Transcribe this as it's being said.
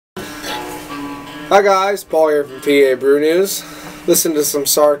Hi guys, Paul here from PABrewNews. Listen to some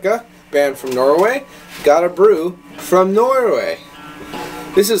Sarka, band from Norway. Got a brew from Norway.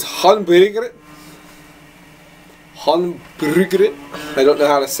 This is HaandBrggeriet. HaandBrggeriet. I don't know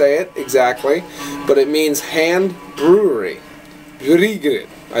how to say it exactly, but it means Haandbrggeriet. Brewed,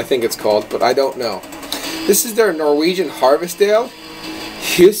 I think it's called, but I don't know. This is their Norwegian harvest ale,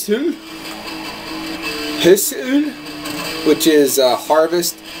 Hesjeøl, which is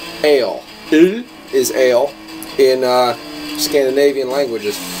harvest ale. Øl is ale in Scandinavian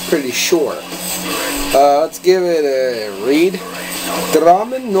languages, pretty sure. Let's give it a read.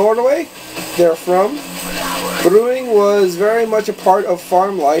 Drammen Norway, they're from. Brewing was very much a part of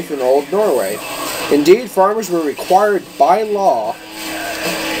farm life in old Norway. Indeed, farmers were required by law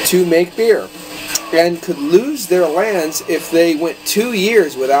to make beer and could lose their lands if they went 2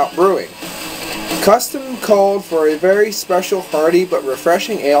 years without brewing. Custom called for a very special, hearty but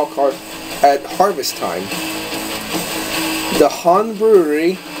refreshing ale called at harvest time. The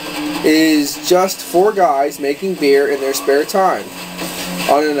HaandBrggeriet is just 4 guys making beer in their spare time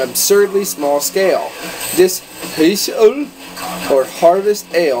on an absurdly small scale. This Hesjeøl, or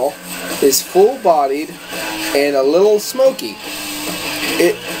harvest ale, is full-bodied and a little smoky.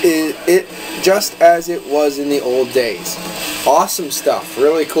 It just as it was in the old days. Awesome stuff.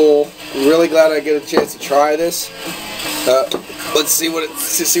 Really cool. Really glad I get a chance to try this. Let's see what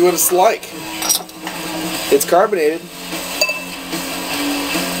it's like. It's carbonated.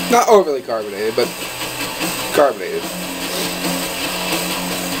 Not overly carbonated, but carbonated.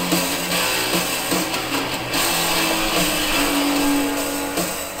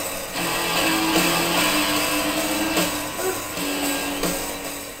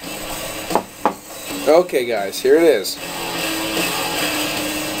 Okay guys, here it is.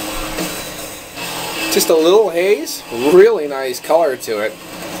 Just a little haze, really nice color to it.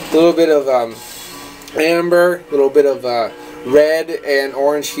 A little bit of amber, a little bit of red and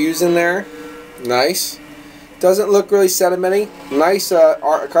orange hues in there. Nice. Doesn't look really sedimenty. Nice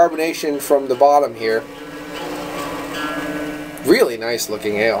carbonation from the bottom here. Really nice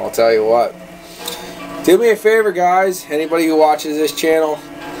looking ale, I'll tell you what. Do me a favor guys, anybody who watches this channel,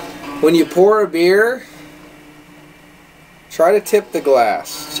 when you pour a beer, try to tip the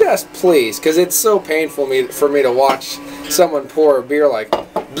glass. Just please, because it's so painful for me to watch someone pour a beer like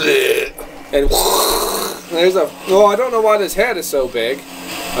bleh, and there's a, oh, I don't know why this head is so big.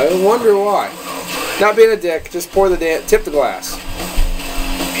 I wonder why. Not being a dick, just pour the tip the glass.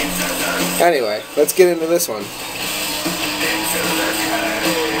 Anyway, let's get into this one.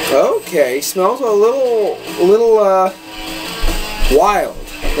 Okay, smells a little wild.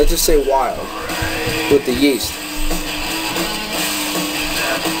 Let's just say wild with the yeast.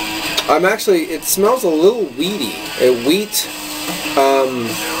 It smells a little weedy. A wheat,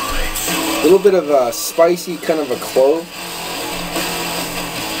 little bit of a spicy kind of a clove,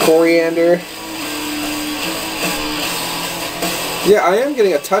 coriander. Yeah, I am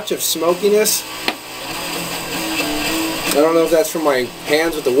getting a touch of smokiness. I don't know if that's from my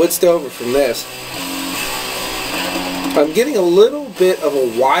hands with the wood stove or from this. I'm getting a little bit of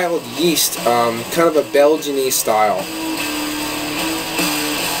a wild yeast, kind of a Belgian-y style.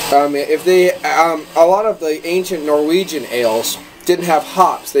 A lot of the ancient Norwegian ales didn't have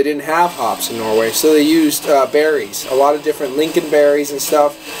hops. They didn't have hops in Norway, so they used berries, a lot of different Lincoln berries and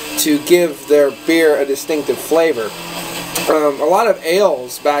stuff, to give their beer a distinctive flavor. A lot of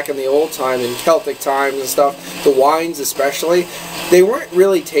ales back in the old time, in Celtic times and stuff, the wines especially, they weren't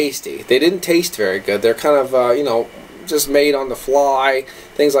really tasty. They didn't taste very good. They're kind of, you know, just made on the fly,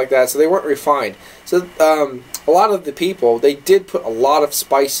 things like that, so they weren't refined. So a lot of the people, they did put a lot of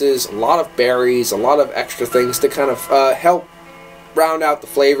spices, a lot of berries, a lot of extra things to kind of help round out the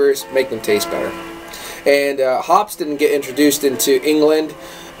flavors, make them taste better. And hops didn't get introduced into England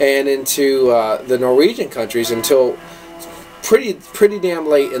and into the Norwegian countries until pretty damn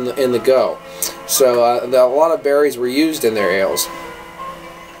late in the go. So a lot of berries were used in their ales.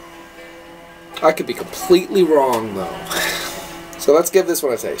 I could be completely wrong though. So let's give this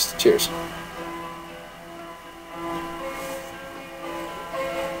one a taste. Cheers.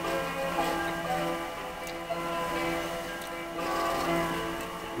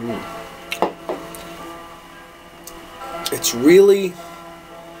 It's really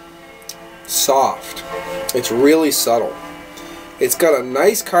soft. It's really subtle. It's got a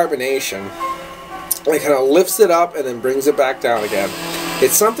nice carbonation. It kind of lifts it up and then brings it back down again.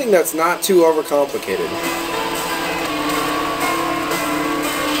 It's something that's not too overcomplicated.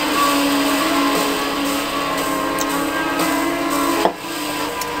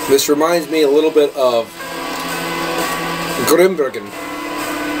 This reminds me a little bit of Grimbergen.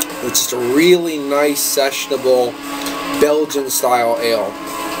 It's just a really nice, sessionable Belgian-style ale.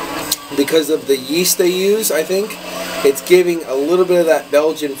 Because of the yeast they use, I think, it's giving a little bit of that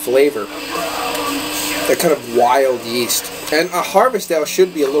Belgian flavor. That kind of wild yeast. And a harvest ale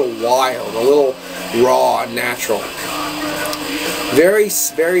should be a little wild, a little raw and natural. Very,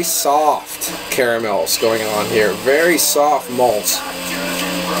 very soft caramels going on here. Very soft malts.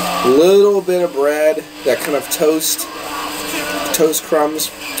 Little bit of bread, that kind of toast crumbs,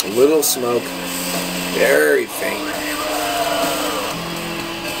 a little smoke. Very faint.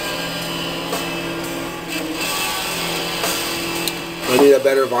 I need a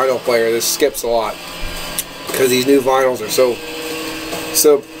better vinyl player. This skips a lot because these new vinyls are so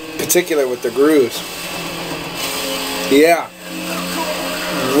particular with the grooves. Yeah,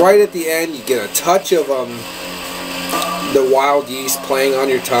 right at the end you get a touch of the wild yeast playing on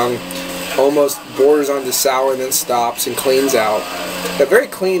your tongue, almost borders onto sour and then stops and cleans out. A very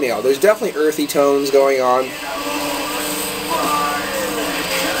clean ale. There's definitely earthy tones going on.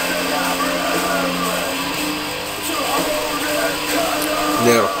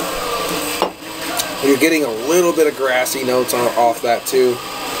 Now, you're getting a little bit of grassy notes off that too.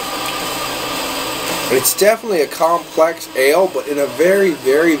 It's definitely a complex ale, but in a very,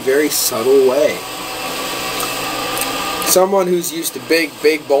 very, very subtle way. Someone who's used to big,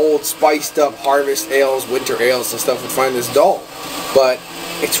 bold, spiced up harvest ales, winter ales and stuff would find this dull. But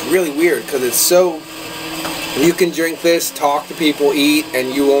it's really weird because it's so... You can drink this, talk to people, eat,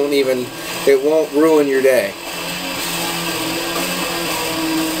 and you won't even... It won't ruin your day.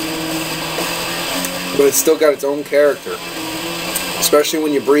 But it's still got its own character. Especially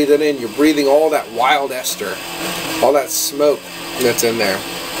when you breathe it in, you're breathing all that wild ester, all that smoke that's in there,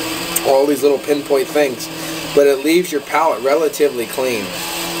 all these little pinpoint things, but it leaves your palate relatively clean.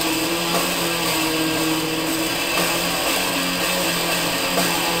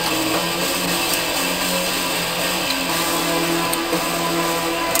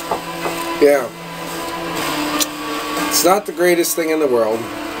 Yeah, it's not the greatest thing in the world.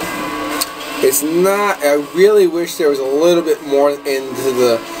 It's not. I really wish there was a little bit more into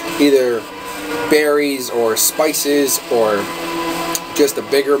the either berries or spices or just a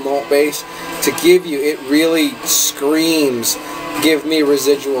bigger malt base to give you. It really screams, give me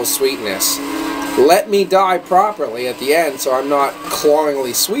residual sweetness. Let me die properly at the end, so I'm not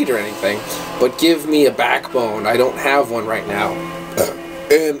clawingly sweet or anything. But give me a backbone. I don't have one right now,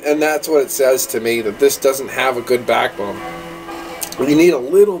 and that's what it says to me, that this doesn't have a good backbone. You need a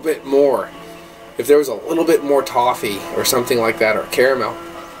little bit more. If there was a little bit more toffee or something like that, or caramel,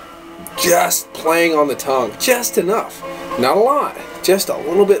 just playing on the tongue, just enough, not a lot, just a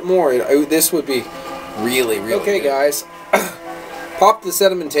little bit more, this would be really, really okay good. Guys, pop the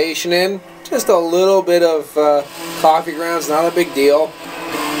sedimentation in, just a little bit of coffee grounds, not a big deal.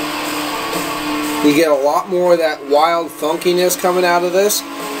 You get a lot more of that wild funkiness coming out of this.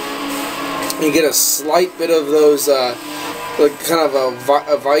 You get a slight bit of those like kind of a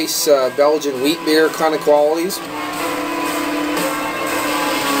Weiss Belgian wheat beer kind of qualities.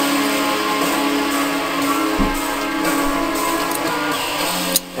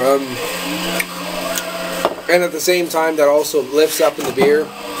 And at the same time, that also lifts up in the beer.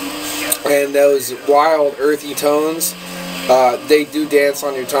 And those wild earthy tones, they do dance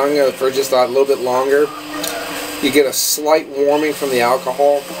on your tongue for just a little bit longer. You get a slight warming from the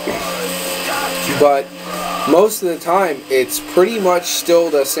alcohol. But most of the time, it's pretty much still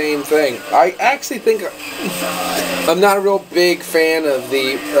the same thing. I actually think I'm not a real big fan of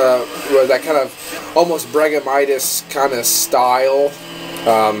the that kind of almost Breggemitis kind of style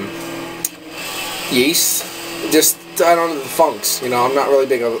yeast. Just I don't know the funks. You know, I'm not really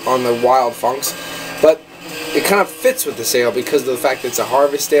big on the wild funks, but it kind of fits with this ale because of the fact that it's a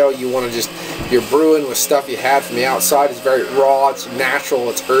harvest ale. You want to you're brewing with stuff you had from the outside. It's very raw. It's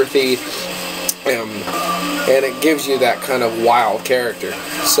natural. It's earthy. And it gives you that kind of wild character.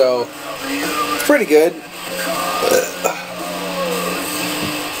 So, it's pretty good.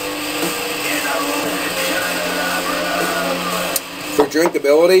 For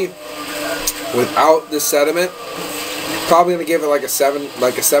drinkability, without the sediment, probably going to give it like a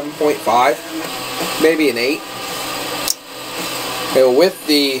 7.5, maybe an 8. And with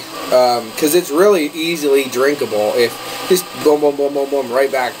the, because it's really easily drinkable if just boom, boom, boom, boom, boom,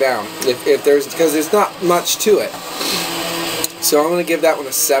 right back down. If there's, because there's not much to it. So I'm going to give that one a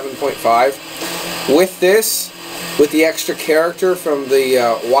 7.5. With this, with the extra character from the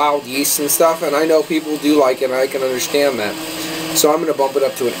wild yeast and stuff, and I know people do like it, and I can understand that. So I'm going to bump it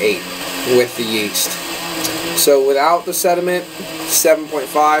up to an 8 with the yeast. So without the sediment,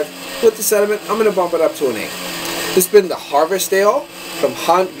 7.5. With the sediment, I'm going to bump it up to an 8. This has been the Harvest Ale from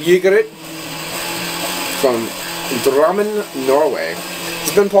HaandBrygeriet from Drammen, Norway.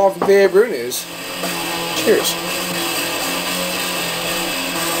 It's been Paul from PABrewNews. Cheers.